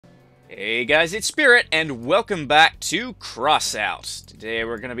Hey guys, it's Spirit, and welcome back to Crossout. Today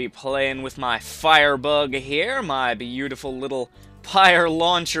we're going to be playing with my Firebug here, my beautiful little Pyre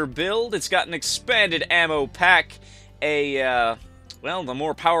launcher build. It's got an expanded ammo pack, the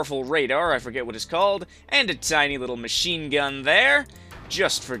more powerful radar, I forget what it's called, and a tiny little machine gun there,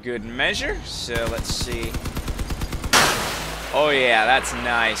 just for good measure. So let's see. Oh yeah, that's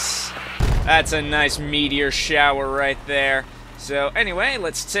nice. That's a nice meteor shower right there. So anyway,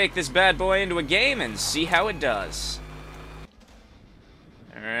 let's take this bad boy into a game and see how it does.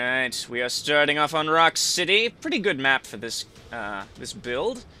 Alright, we are starting off on Rock City. Pretty good map for this this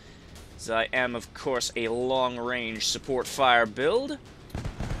build, as I am, of course, a long-range support fire build.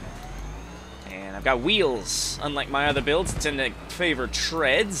 And I've got wheels. Unlike my other builds that tend to favor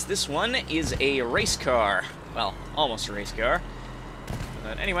treads, this one is a race car. Well, almost a race car.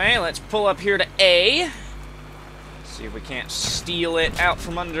 But anyway, let's pull up here to A. See if we can't steal it out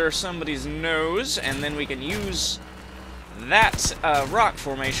from under somebody's nose, and then we can use that rock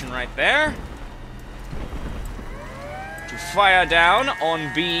formation right there to fire down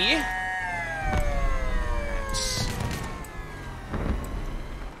on B.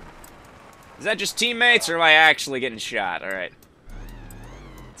 Is that just teammates, or am I actually getting shot? Alright.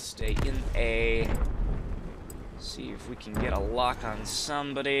 Let's stay in A. See if we can get a lock on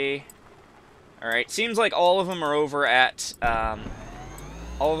somebody. Alright, seems like all of them are over at,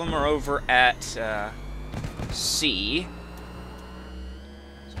 C.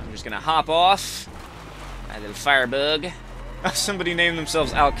 So I'm just gonna hop off. My little Firebug. Somebody named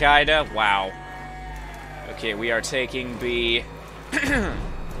themselves Al-Qaeda. Wow. Okay, we are taking B.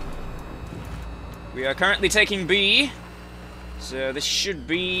 We are currently taking B. So this should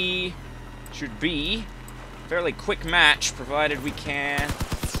be a fairly quick match, provided we can...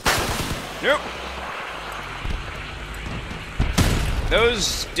 Nope.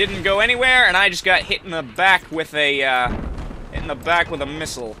 Those didn't go anywhere, and I just got hit in the back with a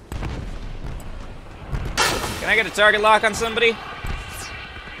missile. Can I get a target lock on somebody?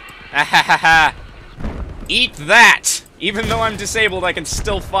 Ha ha ha ha! Eat that! Even though I'm disabled, I can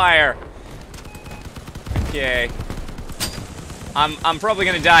still fire. Okay. I'm probably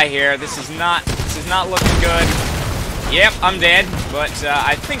gonna die here. This is not looking good. Yep, I'm dead, but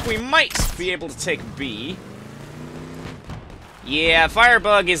I think we might be able to take B. Yeah,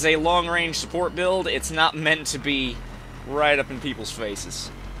 Firebug is a long-range support build. It's not meant to be right up in people's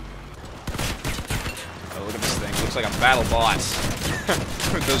faces. Oh, look at this thing. Looks like a battle bot.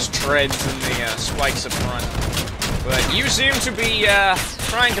 With those treads and the spikes up front. But you seem to be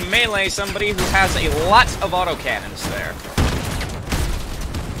trying to melee somebody who has a lot of autocannons there.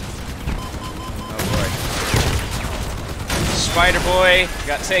 Spider Boy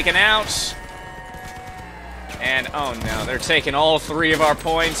got taken out. And oh no, they're taking all three of our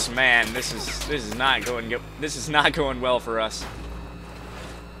points. Man, this is not going well for us.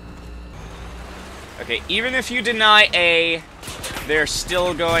 Okay, even if you deny A, they're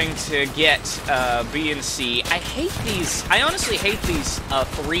still going to get B and C. I honestly hate these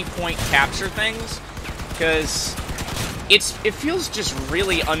 3-point capture things, because it feels just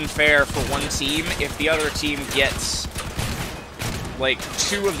really unfair for one team if the other team gets like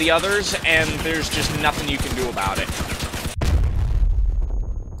 2 of the others, and there's just nothing you can do about it.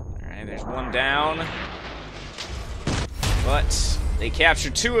 Alright, there's one down. But they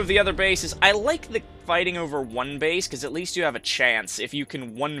captured 2 of the other bases. I like the fighting over one base, because at least you have a chance if you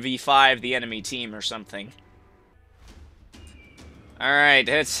can 1v5 the enemy team or something. Alright,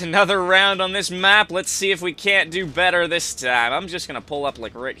 it's another round on this map. Let's see if we can't do better this time. I'm just gonna pull up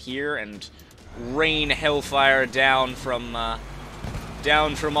like right here and rain hellfire down from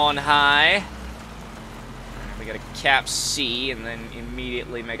on high. We gotta cap C and then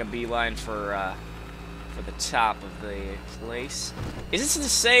immediately make a beeline for the top of the place. Is this the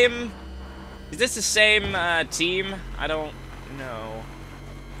same? Is this the same team? I don't know.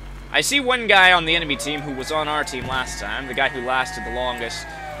 I see one guy on the enemy team who was on our team last time, the guy who lasted the longest.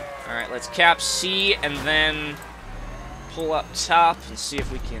 Alright, let's cap C and then pull up top and see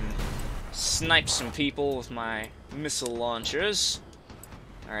if we can snipe some people with my missile launchers.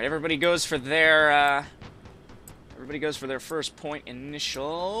 Alright, everybody goes for their first point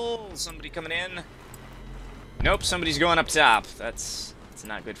initial. Somebody coming in. Nope, somebody's going up top. That's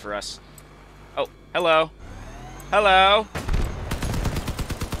not good for us. Oh, hello. Hello.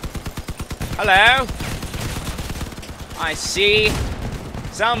 Hello. I see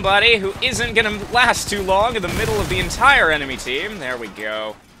somebody who isn't gonna last too long in the middle of the entire enemy team. There we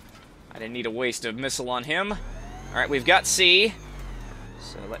go. I didn't need to waste a missile on him. Alright, we've got C.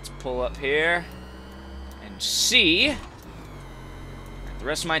 So let's pull up here and C. The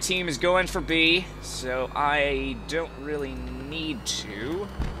rest of my team is going for B, so I don't really need to.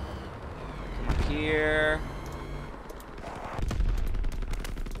 Come up here.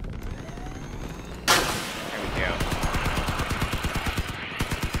 There we go.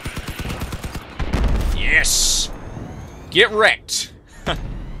 Yes! Get wrecked! Okay.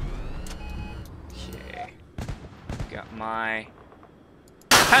 Got my...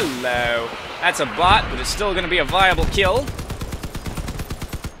 Hello! That's a bot, but it's still gonna be a viable kill.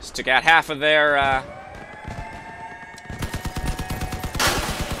 Just took out half of their,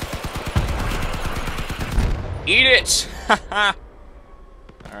 Eat it! Haha!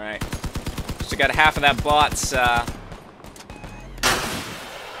 Alright. Just took out half of that bot's,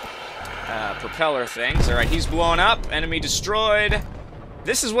 propeller things. Alright, he's blown up. Enemy destroyed.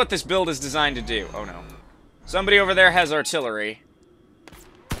 This is what this build is designed to do. Oh no. Somebody over there has artillery.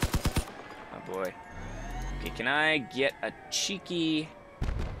 Oh boy. Okay, can I get a cheeky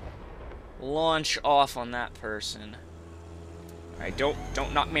launch off on that person? Alright,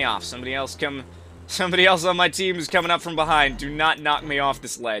 don't knock me off. Somebody else on my team is coming up from behind. Do not knock me off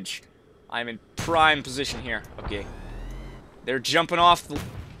this ledge. I'm in prime position here. Okay. They're jumping off the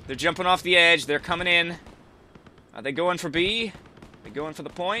edge. They're coming in. Are they going for B? Are they going for the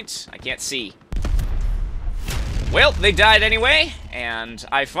point? I can't see. Well, they died anyway, and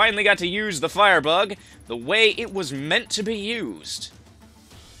I finally got to use the Firebug the way it was meant to be used.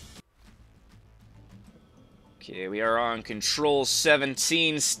 Okay, we are on Control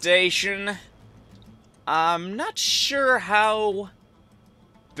 17 station. I'm not sure how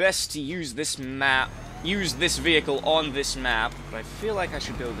best to use this vehicle on this map, but I feel like I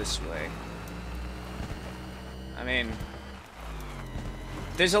should go this way. I mean,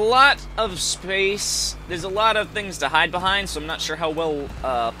 there's a lot of space, there's a lot of things to hide behind, so I'm not sure how well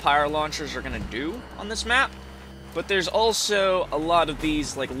Pyre launchers are gonna do on this map. But there's also a lot of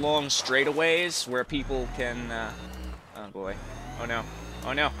these, like, long straightaways where people can, oh boy. Oh no.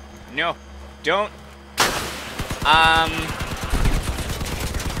 Oh no. No. Don't. Ow,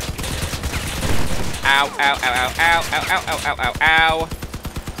 ow, ow, ow, ow, ow, ow, ow, ow, ow, ow.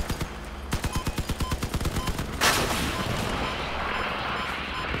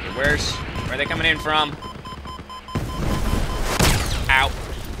 Okay, where are they coming in from? Ow.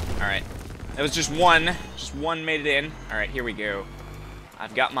 Alright. That was just one. Just one made it in. Alright, here we go.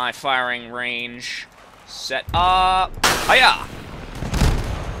 I've got my firing range set up. Hiya!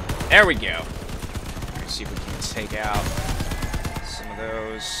 There we go. Let's see if we can take out some of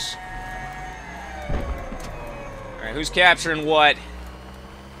those. Alright, who's capturing what?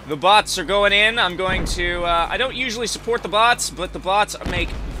 The bots are going in. I'm going to, I don't usually support the bots, but the bots make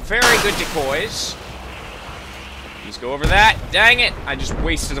very good decoys. Please go over that. Dang it! I just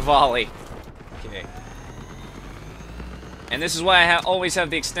wasted a volley. Okay. And this is why I always have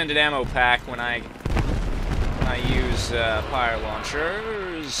the extended ammo pack when I use Pyre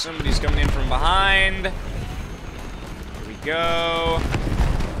launchers. Somebody's coming in from behind. Here we go.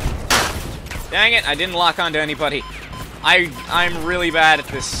 Dang it, I didn't lock onto anybody. I'm really bad at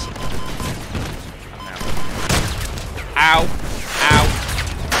this. Oh, no. Ow. Ow.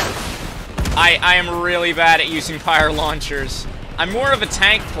 I am really bad at using Pyre launchers. I'm more of a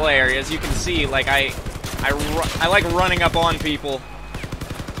tank player, as you can see. Like, I like running up on people.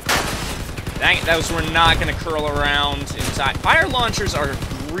 Dang it, those were not going to curl around inside. Pyre launchers are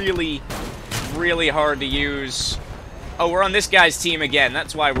really, really hard to use. Oh, we're on this guy's team again.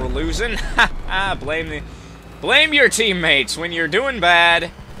 That's why we're losing. Ha blame your teammates when you're doing bad.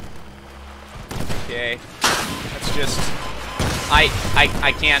 Okay. That's just... I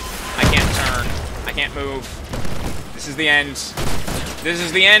can't turn. I can't move. This is the end. This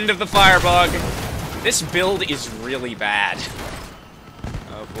is the end of the Firebug. This build is really bad.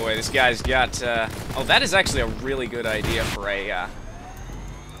 Oh boy, this guy's got, oh, that is actually a really good idea for a,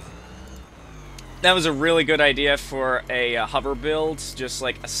 that was a really good idea for a hover build. Just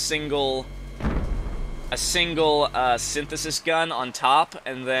like a single synthesis gun on top,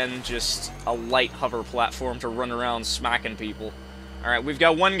 and then just a light hover platform to run around smacking people. Alright, we've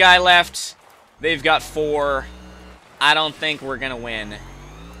got one guy left. They've got 4. I don't think we're gonna win.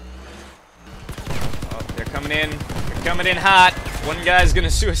 Oh, they're coming in. They're coming in hot. One guy's gonna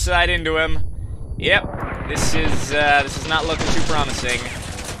suicide into him. Yep. This is not looking too promising.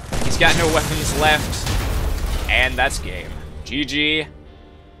 He's got no weapons left. And that's game. GG.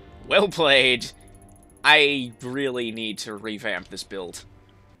 Well played. I really need to revamp this build.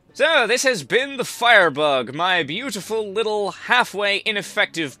 So, this has been the Firebug, my beautiful little halfway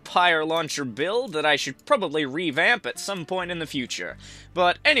ineffective Pyre launcher build that I should probably revamp at some point in the future.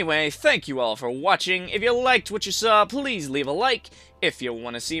 But anyway, thank you all for watching. If you liked what you saw, please leave a like, If you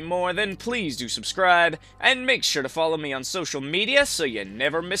want to see more, then please do subscribe, and make sure to follow me on social media so you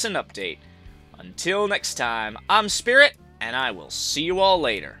never miss an update. Until next time, I'm Spirit, and I will see you all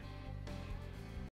later.